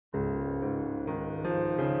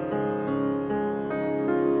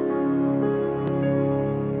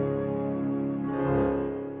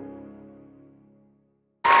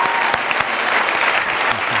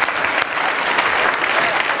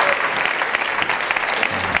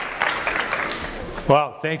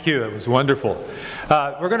Wow, thank you. It was wonderful.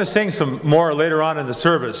 We're going to sing some more later on in the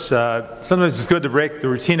service. Sometimes it's good to break the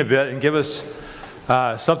routine a bit and give us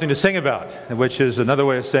something to sing about, which is another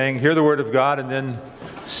way of saying, hear the word of God and then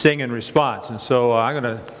sing in response. And so I'm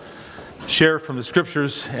going to share from the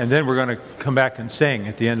scriptures, and then we're going to come back and sing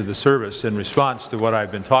at the end of the service in response to what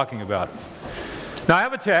I've been talking about. Now, I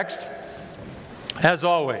have a text, as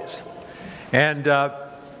always, and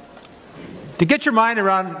to get your mind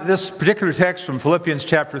around this particular text from Philippians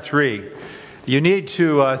chapter 3, you need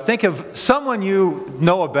to think of someone you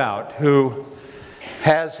know about who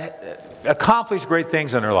has accomplished great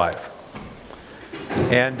things in their life.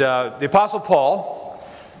 And the Apostle Paul,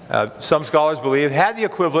 some scholars believe, had the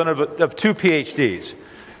equivalent of 2 PhDs.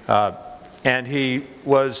 And he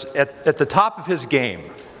was at the top of his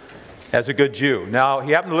game as a good Jew. Now,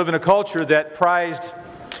 he happened to live in a culture that prized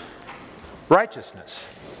righteousness.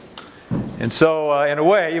 And so, in a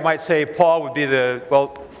way, you might say Paul would be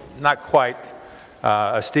well, not quite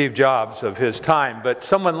a Steve Jobs of his time, but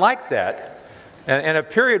someone like that. And in a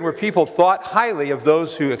period where people thought highly of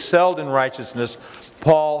those who excelled in righteousness,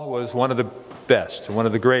 Paul was one of the best, one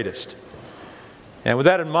of the greatest. And with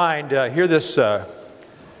that in mind, hear this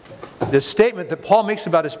statement that Paul makes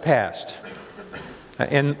about his past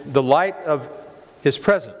in the light of his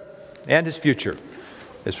present and his future.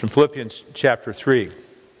 It's from Philippians chapter 3.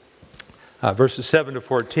 Verses 7 to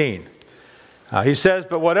 14. He says,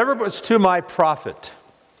 "But whatever was to my profit,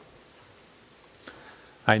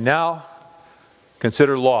 I now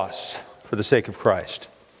consider loss for the sake of Christ.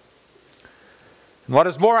 And what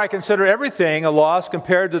is more, I consider everything a loss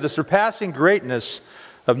compared to the surpassing greatness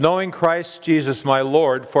of knowing Christ Jesus my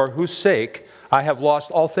Lord, for whose sake I have lost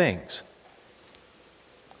all things.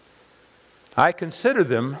 I consider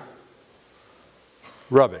them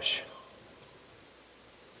rubbish,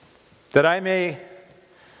 that I may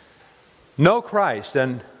know Christ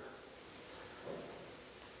and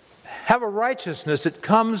have a righteousness that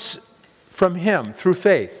comes from Him through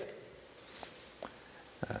faith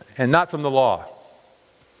and not from the law.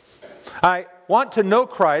 I want to know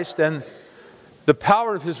Christ and the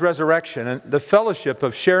power of His resurrection and the fellowship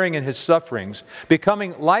of sharing in His sufferings,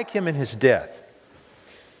 becoming like Him in His death."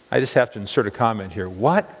 I just have to insert a comment here.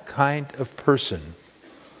 What kind of person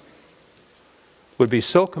would be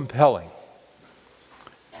so compelling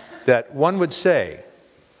that one would say,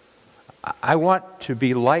 I want to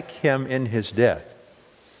be like Him in His death?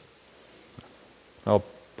 Well,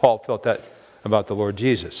 Paul felt that about the Lord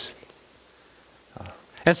Jesus.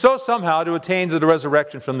 And so somehow to attain to the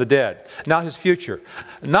resurrection from the dead. Now his future.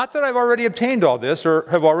 Not that I've already obtained all this or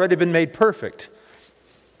have already been made perfect,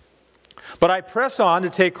 but I press on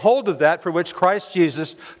to take hold of that for which Christ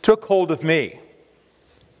Jesus took hold of me.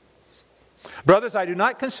 Brothers, I do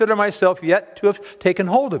not consider myself yet to have taken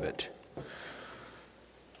hold of it.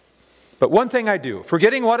 But one thing I do,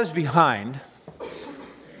 forgetting what is behind,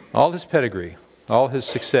 all his pedigree, all his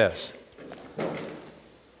success,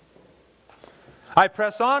 I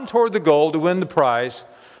press on toward the goal to win the prize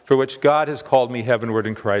for which God has called me heavenward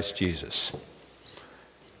in Christ Jesus.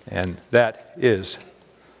 And that is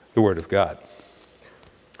the Word of God.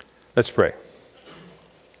 Let's pray.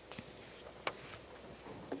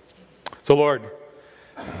 So Lord,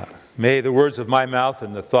 may the words of my mouth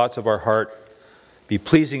and the thoughts of our heart be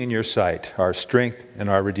pleasing in your sight, our strength and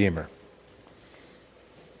our Redeemer.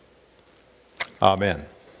 Amen.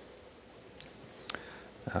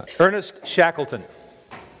 Ernest Shackleton.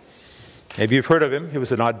 Maybe you've heard of him. He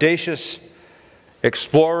was an audacious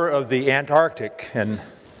explorer of the Antarctic. And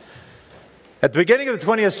at the beginning of the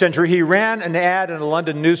 20th century, he ran an ad in a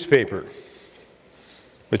London newspaper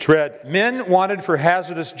which read, "Men wanted for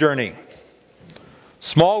hazardous journey.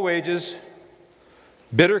 Small wages,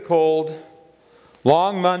 bitter cold,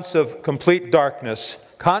 long months of complete darkness,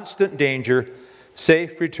 constant danger,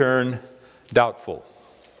 safe return, doubtful."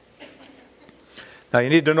 Now you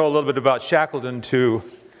need to know a little bit about Shackleton to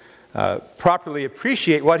properly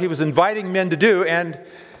appreciate what he was inviting men to do and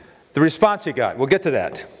the response he got. We'll get to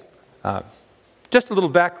that. Just a little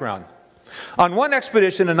background. On one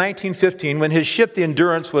expedition in 1915, when his ship, the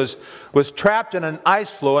Endurance, was trapped in an ice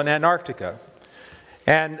floe in Antarctica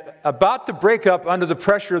and about to break up under the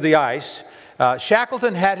pressure of the ice,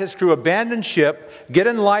 Shackleton had his crew abandon ship, get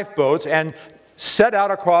in lifeboats, and set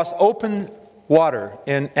out across open water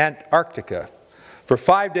in Antarctica. For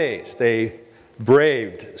 5 days, they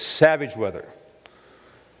braved savage weather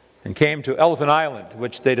and came to Elephant Island,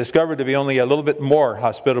 which they discovered to be only a little bit more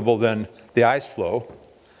hospitable than the ice floe.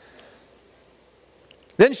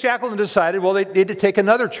 Then Shackleton decided, well, they need to take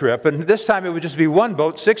another trip, and this time it would just be one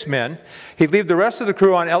boat, 6 men. He'd leave the rest of the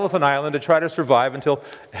crew on Elephant Island to try to survive until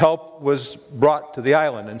help was brought to the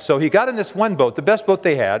island. And so he got in this one boat, the best boat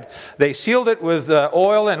they had. They sealed it with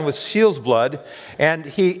oil and with seal's blood, and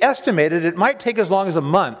he estimated it might take as long as a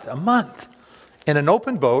month in an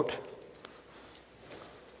open boat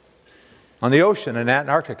on the ocean in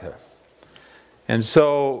Antarctica. And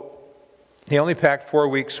so he only packed 4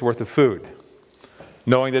 weeks worth of food,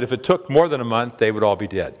 knowing that if it took more than a month, they would all be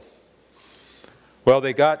dead. Well,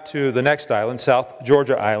 they got to the next island, South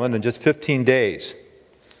Georgia Island, in just 15 days.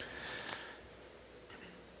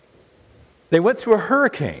 They went through a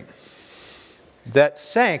hurricane that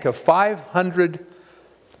sank a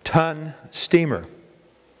 500-ton steamer.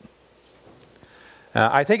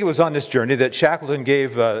 I think it was on this journey that Shackleton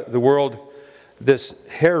gave the world this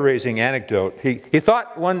hair-raising anecdote. He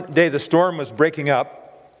thought one day the storm was breaking up,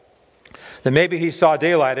 that maybe he saw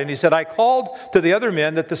daylight, and he said, I called to the other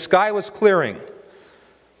men that the sky was clearing.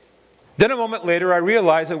 Then a moment later, I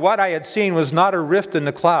realized that what I had seen was not a rift in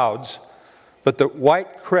the clouds, but the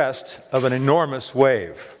white crest of an enormous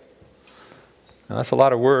wave. Now, that's a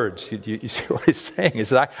lot of words. You see what he's saying? He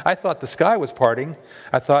said, I thought the sky was parting.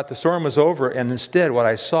 I thought the storm was over, and instead what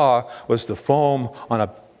I saw was the foam on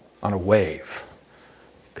a wave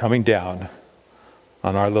coming down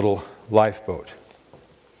on our little lifeboat.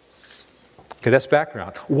 Okay, that's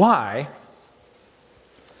background. Why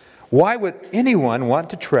would anyone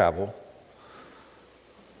want to travel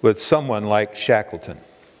with someone like Shackleton?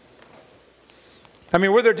 I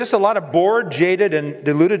mean, were there just a lot of bored, jaded, and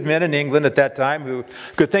deluded men in England at that time who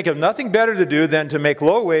could think of nothing better to do than to make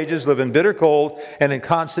low wages, live in bitter cold, and in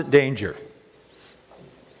constant danger?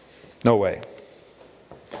 No way.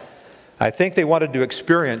 I think they wanted to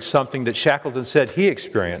experience something that Shackleton said he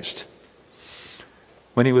experienced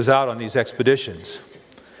when he was out on these expeditions.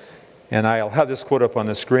 And I'll have this quote up on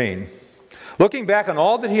the screen. Looking back on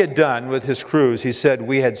all that he had done with his crews, he said,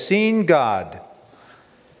 we had seen God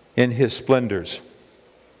in his splendors,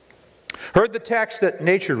 heard the text that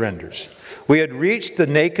nature renders. We had reached the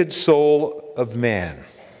naked soul of man.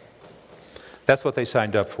 That's what they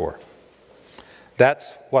signed up for.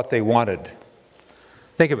 That's what they wanted.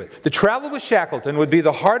 Think of it. To travel with Shackleton would be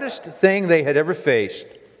the hardest thing they had ever faced.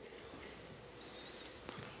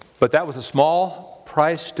 But that was a small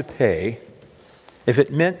price to pay if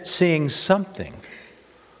it meant seeing something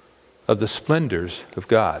of the splendors of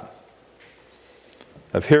God,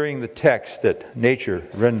 of hearing the text that nature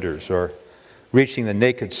renders, or reaching the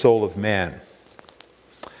naked soul of man.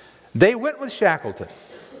 They went with Shackleton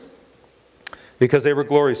because they were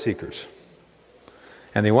glory seekers,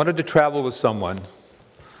 and they wanted to travel with someone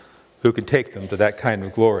who could take them to that kind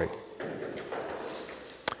of glory.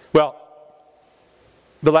 Well,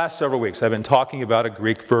 the last several weeks I've been talking about a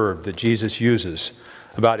Greek verb that Jesus uses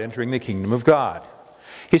about entering the kingdom of God.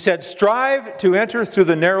 He said, strive to enter through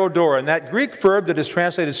the narrow door. And that Greek verb that is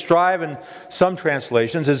translated strive in some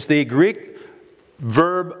translations is the Greek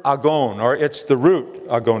verb agon, or it's the root.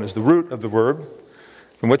 Agon is the root of the verb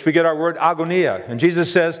from which we get our word agonia. And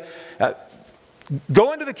Jesus says,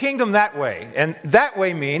 go into the kingdom that way. And that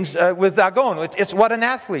way means, with agon, it's what an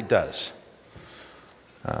athlete does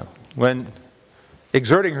when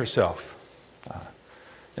exerting herself.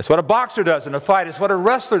 It's what a boxer does in a fight. It's what a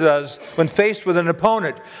wrestler does when faced with an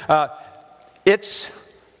opponent. It's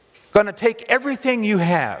going to take everything you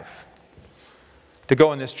have to go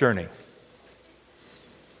on this journey.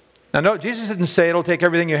 Now, no, Jesus didn't say it'll take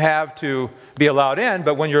everything you have to be allowed in,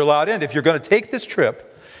 but when you're allowed in, if you're going to take this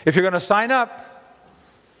trip, if you're going to sign up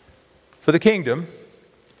for the kingdom,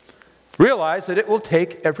 realize that it will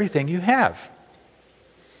take everything you have.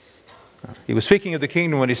 He was speaking of the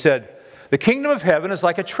kingdom when he said, the kingdom of heaven is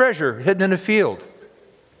like a treasure hidden in a field.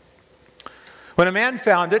 When a man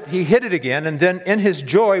found it, he hid it again, and then in his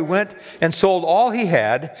joy went and sold all he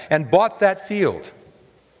had and bought that field.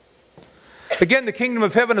 Again, the kingdom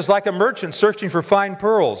of heaven is like a merchant searching for fine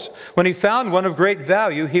pearls. When he found one of great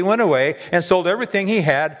value, he went away and sold everything he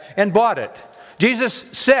had and bought it. Jesus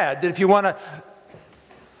said that if you want to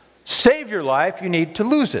save your life, you need to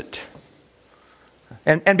lose it.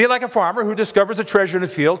 And be like a farmer who discovers a treasure in a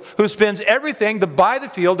field, who spends everything to buy the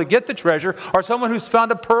field to get the treasure, or someone who's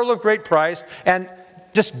found a pearl of great price and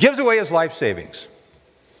just gives away his life savings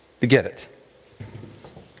to get it.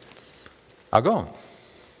 Agon.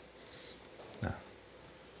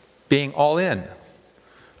 Being all in.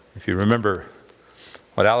 If you remember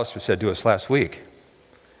what Alistair said to us last week,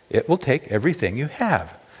 it will take everything you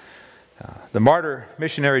have. The martyr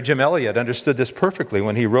missionary Jim Elliot understood this perfectly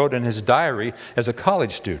when he wrote in his diary as a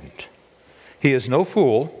college student. He is no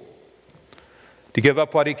fool to give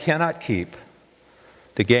up what he cannot keep,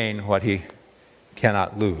 to gain what he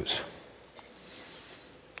cannot lose.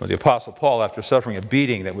 Well, the Apostle Paul, after suffering a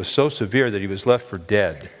beating that was so severe that he was left for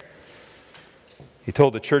dead, he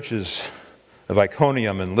told the churches of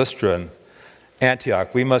Iconium and Lystra and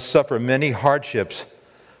Antioch, we must suffer many hardships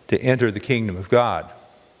to enter the kingdom of God.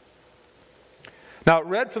 Now,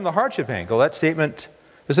 read from the hardship angle, that statement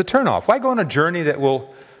is a turnoff. Why go on a journey that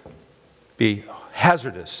will be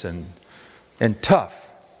hazardous and tough?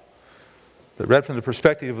 But read from the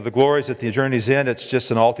perspective of the glories at the journey's end, it's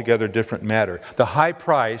just an altogether different matter. The high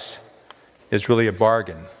price is really a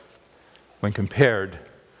bargain when compared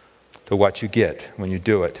to what you get when you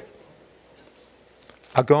do it.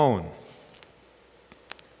 Agon,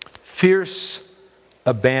 fierce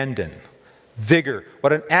abandon, vigor,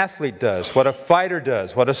 what an athlete does, what a fighter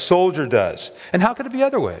does, what a soldier does. And how could it be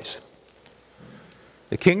other ways?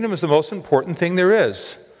 The kingdom is the most important thing there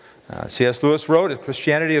is. C.S. Lewis wrote, if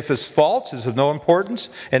Christianity, if it's false, is of no importance,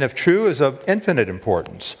 and if true, is of infinite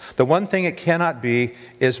importance. The one thing it cannot be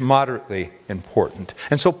is moderately important.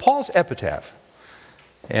 And so Paul's epitaph,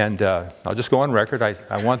 and I'll just go on record,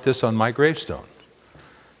 I want this on my gravestone.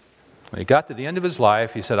 When he got to the end of his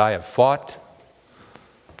life, he said, I have fought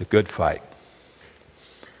the good fight.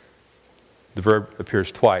 The verb appears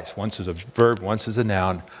twice, once as a verb, once as a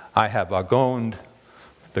noun. I have agoned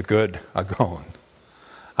the good agon.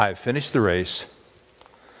 I have finished the race.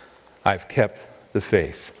 I've kept the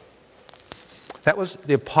faith. That was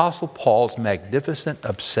the Apostle Paul's magnificent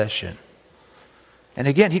obsession. And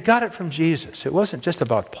again, he got it from Jesus. It wasn't just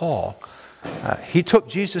about Paul. He took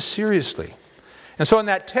Jesus seriously. And so in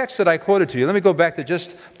that text that I quoted to you, let me go back to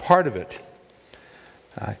just part of it.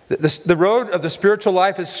 The road of the spiritual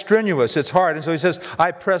life is strenuous, it's hard. And so he says,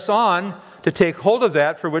 I press on to take hold of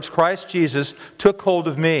that for which Christ Jesus took hold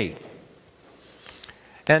of me.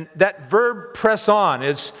 And that verb press on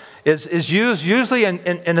is used usually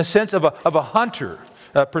in the sense of a hunter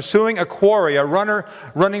pursuing a quarry, a runner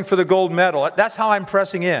running for the gold medal. That's how I'm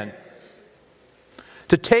pressing in.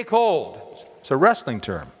 To take hold, it's a wrestling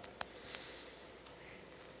term.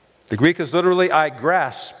 The Greek is literally, I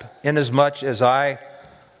grasp inasmuch as I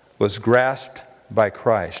was grasped by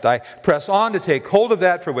Christ. I press on to take hold of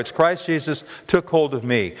that for which Christ Jesus took hold of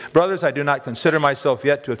me. Brothers, I do not consider myself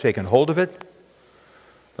yet to have taken hold of it.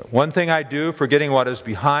 But one thing I do, forgetting what is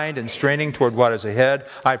behind and straining toward what is ahead,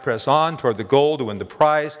 I press on toward the goal to win the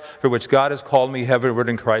prize for which God has called me heavenward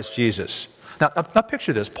in Christ Jesus. Now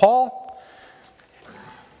picture this. Paul,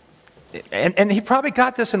 and he probably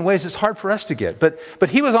got this in ways it's hard for us to get, but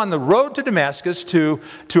he was on the road to Damascus to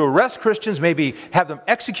arrest Christians, maybe have them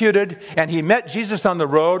executed, and he met Jesus on the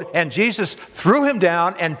road, and Jesus threw him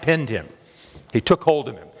down and pinned him. He took hold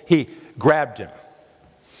of him. He grabbed him.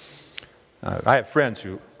 I have friends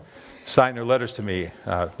who sign their letters to me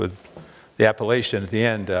with the appellation at the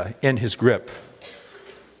end, in his grip.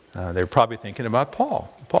 They're probably thinking about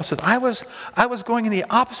Paul. Paul says, I was going in the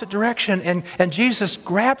opposite direction, and Jesus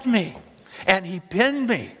grabbed me, and he pinned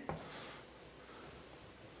me.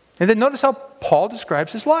 And then notice how Paul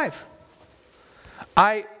describes his life.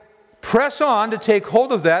 I press on to take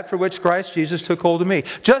hold of that for which Christ Jesus took hold of me.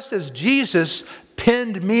 Just as Jesus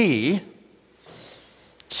pinned me,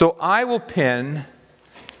 so I will pin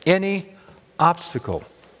any obstacle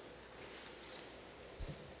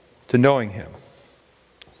to knowing him.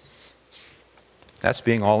 That's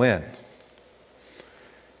being all in.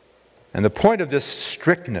 And the point of this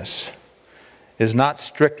strictness is not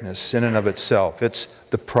strictness in and of itself. It's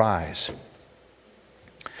the prize.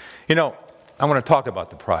 You know, I want to talk about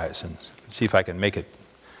the prize and see if I can make it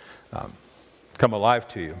come alive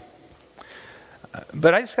to you.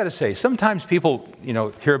 But I just got to say, sometimes people,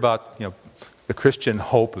 hear about, the Christian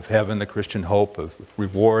hope of heaven, the Christian hope of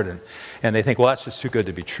reward, and they think, well, that's just too good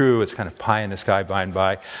to be true. It's kind of pie in the sky by and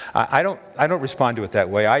by. I don't respond to it that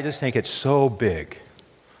way. I just think it's so big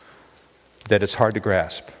that it's hard to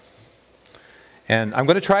grasp. And I'm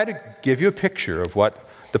going to try to give you a picture of what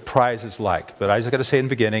the prize is like. But I just got to say in the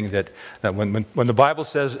beginning that when the Bible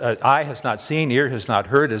says, eye has not seen, ear has not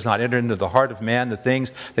heard, has not entered into the heart of man the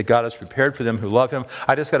things that God has prepared for them who love him,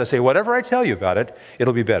 I just got to say, whatever I tell you about it,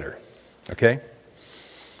 it'll be better. Okay?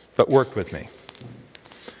 But work with me.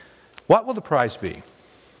 What will the prize be?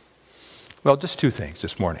 Well, just two things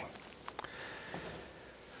this morning.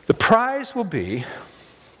 The prize will be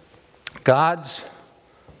God's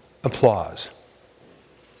applause.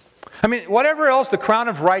 I mean, whatever else the crown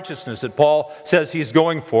of righteousness that Paul says he's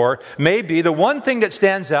going for may be, the one thing that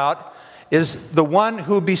stands out is the one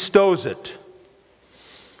who bestows it.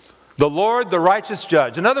 The Lord, the righteous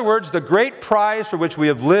judge. In other words, the great prize for which we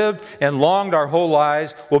have lived and longed our whole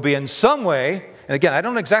lives will be in some way, And again, I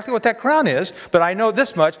don't know exactly what that crown is, but I know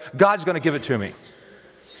this much: God's going to give it to me.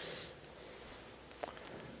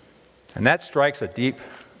 And that strikes a deep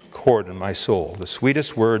chord in my soul. The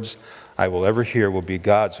sweetest words I will ever hear will be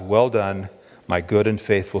God's, "Well done, my good and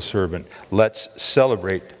faithful servant." Let's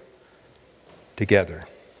celebrate together.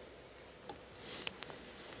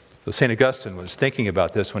 So St. Augustine was thinking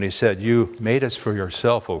about this when he said, "You made us for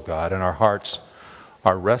yourself, O God, and our hearts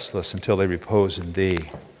are restless until they repose in thee."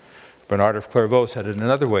 Bernard of Clairvaux said it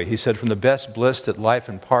another way. He said, "From the best bliss that life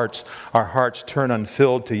imparts, our hearts turn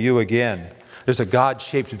unfilled to you again." There's a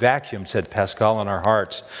God-shaped vacuum, said Pascal, in our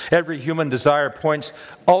hearts. Every human desire points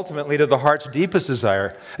ultimately to the heart's deepest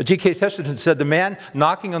desire. G.K. Chesterton said, "The man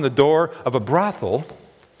knocking on the door of a brothel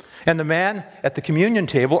and the man at the communion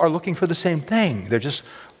table are looking for the same thing. They're just,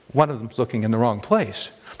 one of them's looking in the wrong place."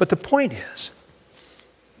 But the point is,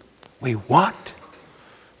 we want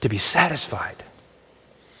to be satisfied.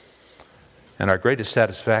 And our greatest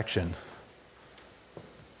satisfaction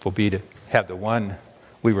will be to have the one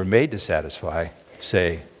we were made to satisfy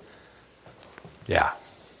say, "Yeah,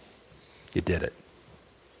 you did it."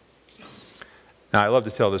 Now, I love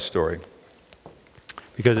to tell this story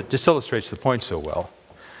because it just illustrates the point so well.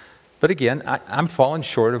 But again, I'm falling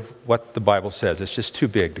short of what the Bible says. It's just too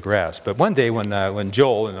big to grasp. But one day when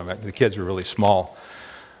Joel and the kids were really small,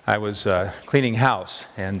 I was cleaning house,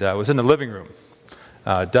 and I was in the living room,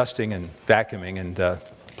 dusting and vacuuming and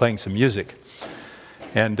playing some music.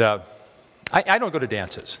 And I don't go to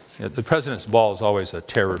dances. The President's Ball is always a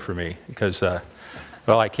terror for me because,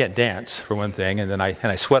 well, I can't dance, for one thing, and then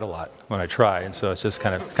I sweat a lot when I try, and so it's just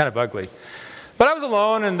kind of ugly. But I was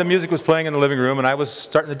alone, and the music was playing in the living room, and I was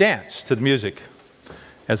starting to dance to the music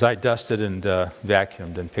as I dusted and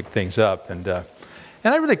vacuumed and picked things up. And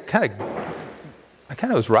I really kind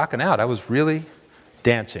of was rocking out. I was really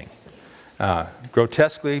dancing.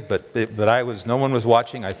 Grotesquely, but no one was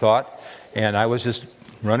watching, I thought, and I was just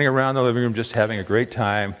running around the living room, just having a great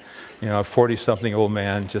time. You know, a 40-something old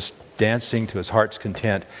man just dancing to his heart's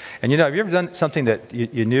content. And you know, have you ever done something that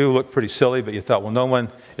you knew looked pretty silly, but you thought, well, no one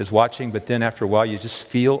is watching, but then after a while you just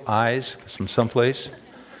feel eyes from someplace,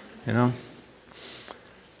 you know?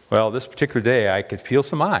 Well, this particular day I could feel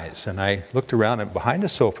some eyes, and I looked around, and behind the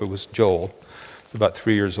sofa was Joel. He was about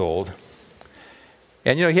 3 years old.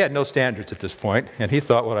 And you know, he had no standards at this point, and he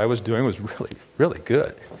thought what I was doing was really, really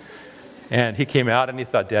good. And he came out and he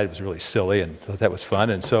thought Dad was really silly and thought that was fun.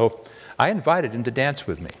 And so I invited him to dance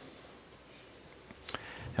with me.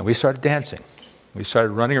 And we started dancing. We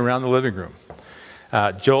started running around the living room.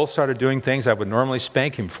 Joel started doing things I would normally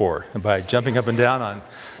spank him for by jumping up and down on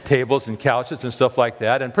tables and couches and stuff like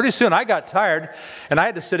that. And pretty soon I got tired and I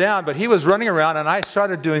had to sit down, but he was running around and I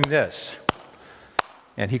started doing this.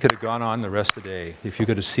 And he could have gone on the rest of the day if you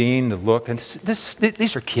could have seen the look. And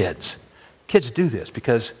these are kids. Kids do this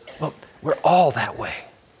because, well, we're all that way.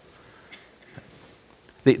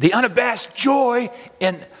 The unabashed joy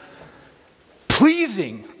in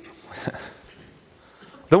pleasing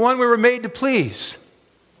the one we were made to please.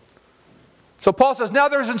 So Paul says, "Now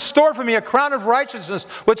there is in store for me a crown of righteousness,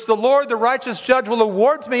 which the Lord, the righteous judge, will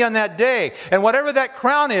award to me on that day." And whatever that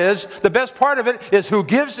crown is, the best part of it is who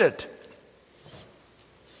gives it.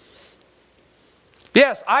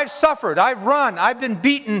 Yes, I've suffered, I've run, I've been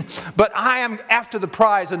beaten, but I am after the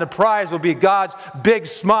prize, and the prize will be God's big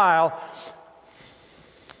smile.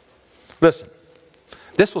 Listen,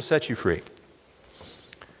 this will set you free.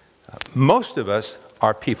 Most of us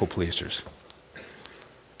are people pleasers.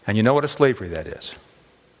 And you know what a slavery that is.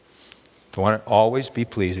 You want to always be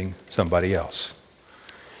pleasing somebody else.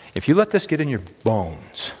 If you let this get in your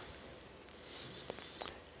bones,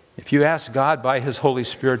 if you ask God by His Holy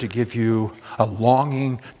Spirit to give you a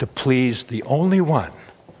longing to please the only one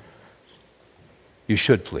you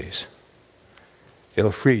should please,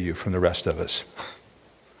 it'll free you from the rest of us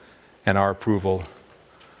and our approval,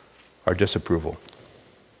 our disapproval.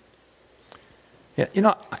 Yeah, you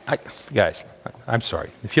know, guys, I'm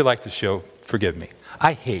sorry. If you like the show, forgive me.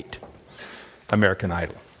 I hate American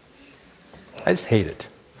Idol. I just hate it.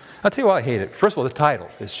 I'll tell you why I hate it. First of all, the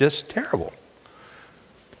title is just terrible.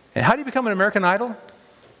 And how do you become an American Idol?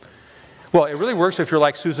 Well, it really works if you're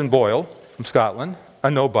like Susan Boyle from Scotland,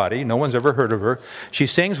 a nobody. No one's ever heard of her. She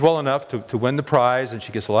sings well enough to win the prize, and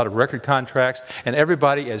she gets a lot of record contracts, and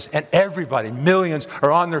everybody, millions,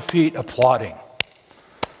 are on their feet applauding.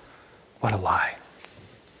 What a lie.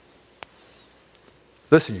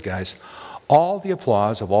 Listen, you guys, all the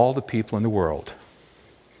applause of all the people in the world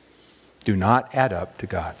do not add up to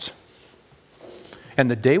God's.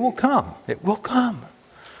 And the day will come, it will come,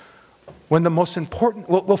 when the most important,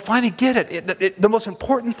 we'll finally get it. The most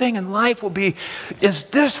important thing in life will be, is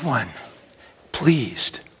this one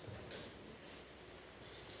pleased.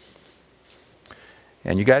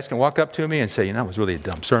 And you guys can walk up to me and say, that was really a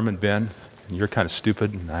dumb sermon, Ben, and you're kind of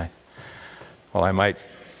stupid, and I might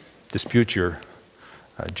dispute your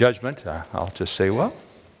judgment. I'll just say, well,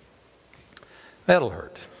 that'll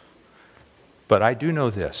hurt. But I do know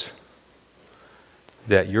this,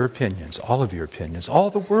 that your opinions, all of your opinions, all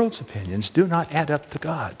the world's opinions do not add up to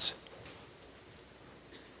God's.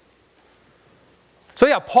 So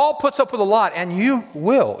yeah, Paul puts up with a lot, and you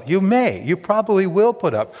probably will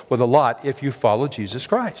put up with a lot if you follow Jesus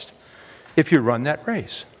Christ. If you run that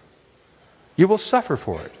race. You will suffer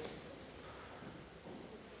for it.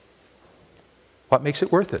 What makes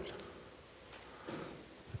it worth it?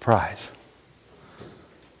 The prize.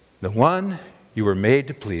 The one you were made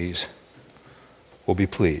to please will be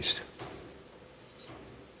pleased.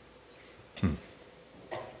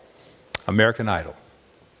 American Idol.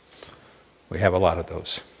 We have a lot of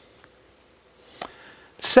those.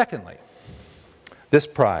 Secondly, this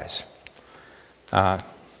prize.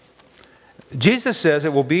 Jesus says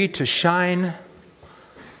it will be to shine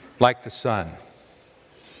like the sun.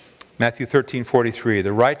 Matthew 13:43,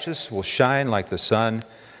 the righteous will shine like the sun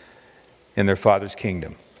in their Father's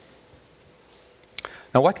kingdom.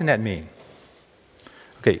 Now, what can that mean?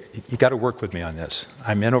 Okay, you got to work with me on this.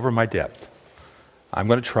 I'm in over my depth. I'm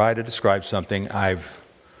going to try to describe something I've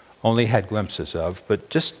only had glimpses of,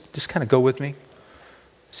 but just kind of go with me.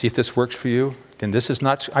 See if this works for you. And this is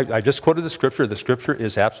not, I just quoted the scripture. The scripture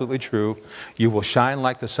is absolutely true. You will shine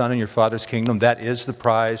like the sun in your Father's kingdom. That is the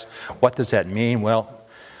prize. What does that mean? Well,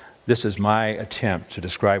 this is my attempt to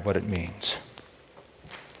describe what it means.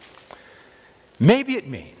 Maybe it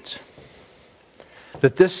means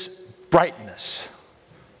that this brightness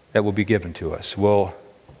that will be given to us will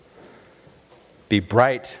be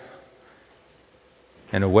bright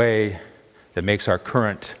in a way that makes our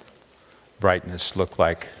current brightness look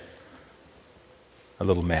like a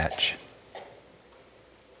little match.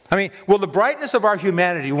 I mean, will the brightness of our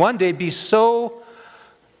humanity one day be so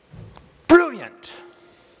brilliant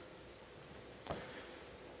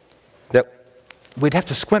that we'd have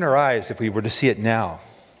to squint our eyes if we were to see it now?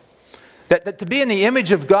 That to be in the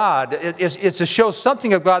image of God is to show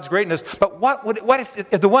something of God's greatness. But what if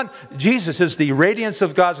the one, Jesus is the radiance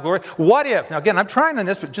of God's glory? What if, now again, I'm trying on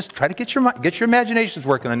this, but just try to get your imaginations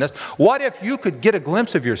working on this. What if you could get a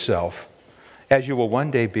glimpse of yourself as you will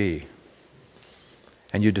one day be,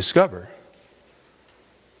 and you discover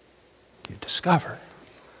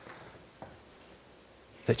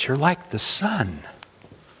that you're like the sun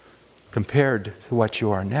compared to what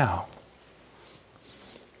you are now.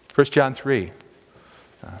 1 John 3.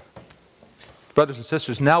 Brothers and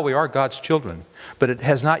sisters, now we are God's children, but it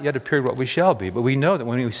has not yet appeared what we shall be. But we know that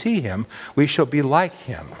when we see Him, we shall be like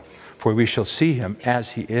Him, for we shall see Him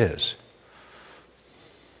as He is.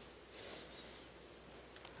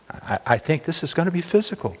 I think this is going to be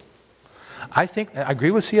physical. I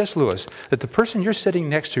agree with C.S. Lewis that the person you're sitting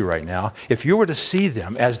next to right now, if you were to see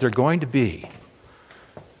them as they're going to be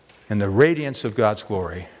in the radiance of God's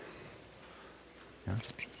glory,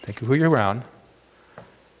 think of who you're around.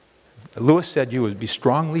 Lewis said you would be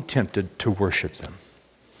strongly tempted to worship them.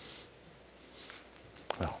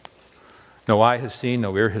 Well, no eye has seen,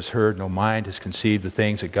 no ear has heard, no mind has conceived the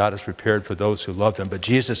things that God has prepared for those who love Him. But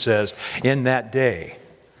Jesus says, in that day,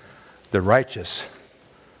 the righteous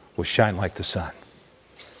will shine like the sun.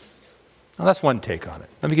 Now that's one take on it.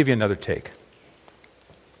 Let me give you another take.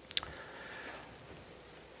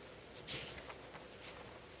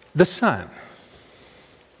 The sun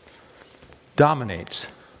dominates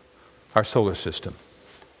our solar system.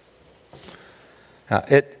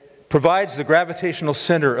 It provides the gravitational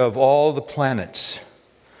center of all the planets.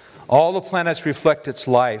 All the planets reflect its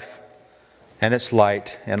life and its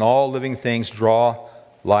light, and all living things draw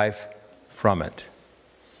life from it.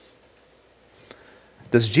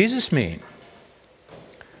 Does Jesus mean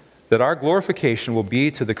that our glorification will be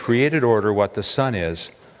to the created order what the sun is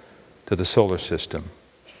to the solar system?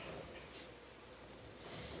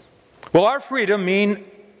 Will our freedom mean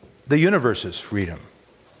the universe's freedom?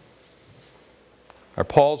 Are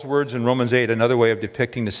Paul's words in Romans 8 another way of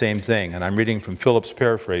depicting the same thing? And I'm reading from Philip's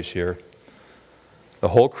paraphrase here. The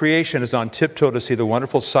whole creation is on tiptoe to see the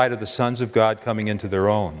wonderful sight of the sons of God coming into their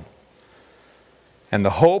own. And the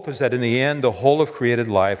hope is that in the end, the whole of created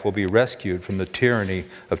life will be rescued from the tyranny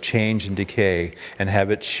of change and decay and have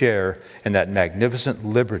its share in that magnificent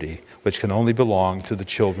liberty which can only belong to the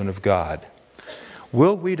children of God.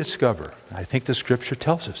 Will we discover, I think the Scripture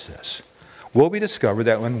tells us this, will we discover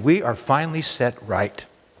that when we are finally set right,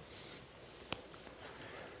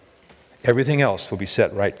 everything else will be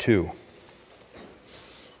set right too?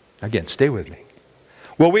 Again, stay with me.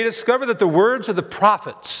 Will we discover that the words of the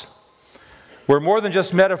prophets were more than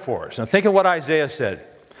just metaphors? Now think of what Isaiah said.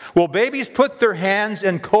 Will babies put their hands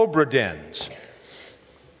in cobra dens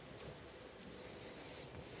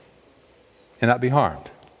and not be harmed?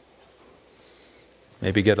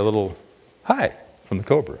 Maybe get a little high from the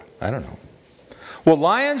cobra. I don't know. Will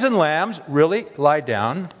lions and lambs really lie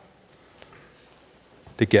down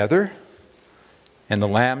together and the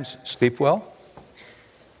lambs sleep well?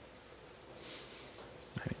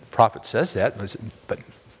 The prophet says that, but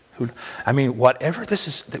whatever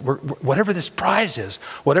this prize is,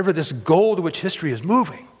 whatever this goal to which history is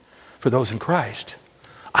moving for those in Christ,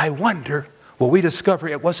 I wonder, will we discover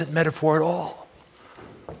it wasn't metaphor at all?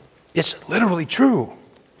 It's literally true.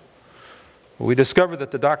 Will we discover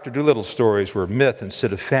that the Dr. Dolittle stories were myth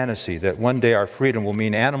instead of fantasy, that one day our freedom will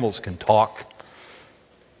mean animals can talk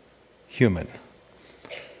human,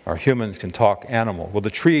 or humans can talk animal? Will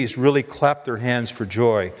the trees really clap their hands for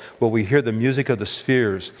joy? Will we hear the music of the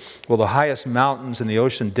spheres? Will the highest mountains and the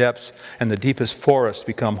ocean depths and the deepest forests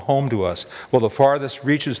become home to us? Will the farthest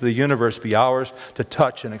reaches of the universe be ours to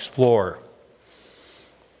touch and explore?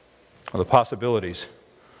 Well, the possibilities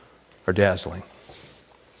are dazzling.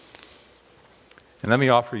 And let me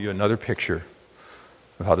offer you another picture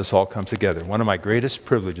of how this all comes together. One of my greatest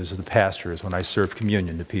privileges as a pastor is when I serve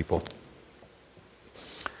communion to people.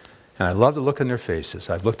 And I love to look in their faces.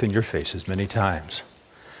 I've looked in your faces many times.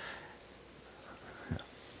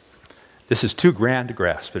 This is too grand to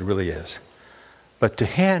grasp, it really is. But to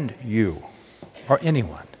hand you, or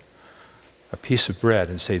anyone, a piece of bread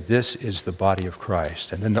and say, this is the body of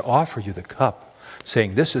Christ, and then to offer you the cup,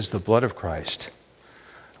 saying, this is the blood of Christ,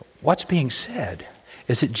 what's being said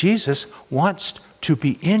is that Jesus wants to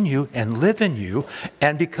be in you and live in you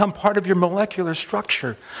and become part of your molecular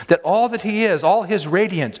structure. That all that he is, all his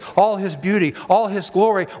radiance, all his beauty, all his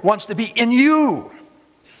glory wants to be in you.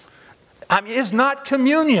 Is not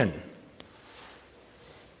communion,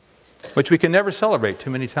 which we can never celebrate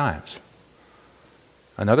too many times.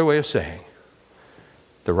 Another way of saying,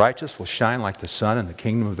 the righteous will shine like the sun in the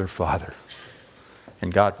kingdom of their Father.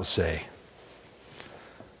 And God will say,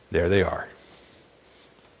 there they are,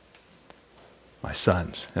 my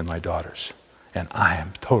sons and my daughters, and I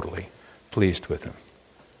am totally pleased with them.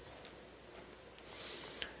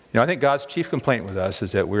 You know, I think God's chief complaint with us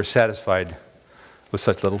is that we're satisfied with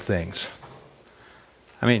such little things.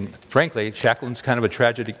 I mean, frankly, Shacklin's kind of a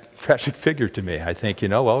tragic figure to me. I think, he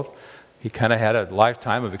kind of had a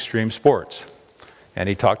lifetime of extreme sports. And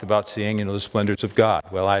he talked about seeing, the splendors of God.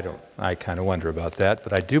 Well, I kind of wonder about that,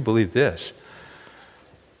 but I do believe this.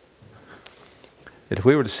 That if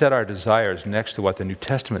we were to set our desires next to what the New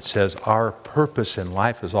Testament says our purpose in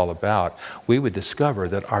life is all about, we would discover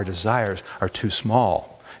that our desires are too small.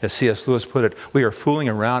 As C.S. Lewis put it, we are fooling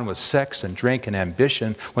around with sex and drink and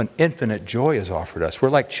ambition when infinite joy is offered us. We're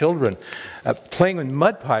like children playing with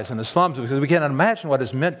mud pies in the slums because we cannot imagine what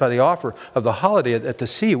is meant by the offer of the holiday at the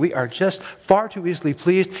sea. We are just far too easily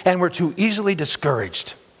pleased, and we're too easily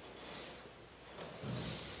discouraged.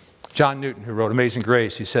 John Newton, who wrote Amazing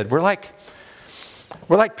Grace, he said, we're like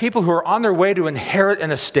people who are on their way to inherit an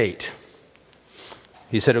estate.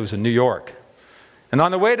 He said it was in New York. And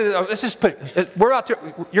on the way to,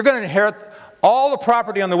 you're going to inherit all the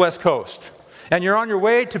property on the West Coast. And you're on your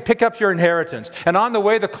way to pick up your inheritance. And on the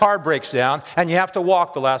way, the car breaks down, and you have to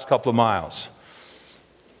walk the last couple of miles.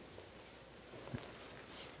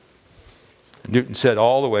 Newton said,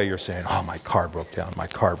 all the way you're saying, oh, my car broke down, my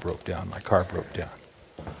car broke down, my car broke down.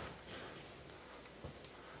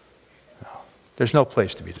 There's no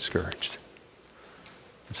place to be discouraged.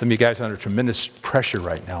 Some of you guys are under tremendous pressure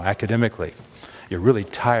right now, academically. You're really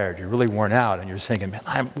tired, you're really worn out, and you're saying, man,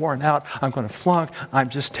 I'm worn out, I'm going to flunk, I'm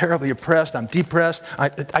just terribly oppressed, I'm depressed,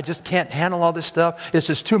 I just can't handle all this stuff, it's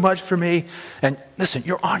just too much for me. And listen,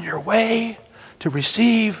 you're on your way to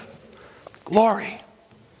receive glory.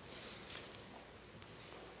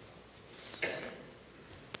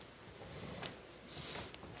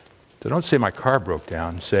 So don't say my car broke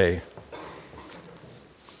down, say,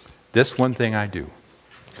 this one thing I do,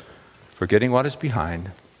 forgetting what is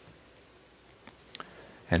behind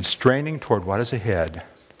and straining toward what is ahead,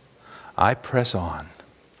 I press on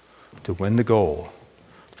to win the goal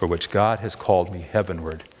for which God has called me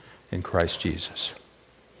heavenward in Christ Jesus.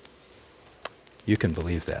 You can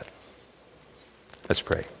believe that. Let's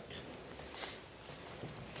pray.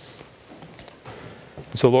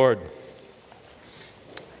 So, Lord,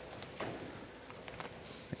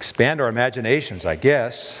 expand our imaginations, I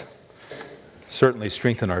guess. Certainly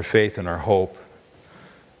strengthen our faith and our hope.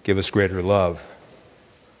 Give us greater love.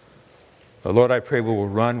 But Lord, I pray we will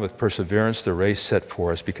run with perseverance the race set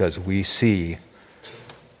for us because we see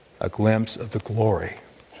a glimpse of the glory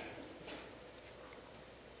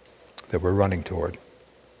that we're running toward.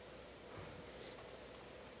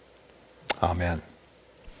 Amen.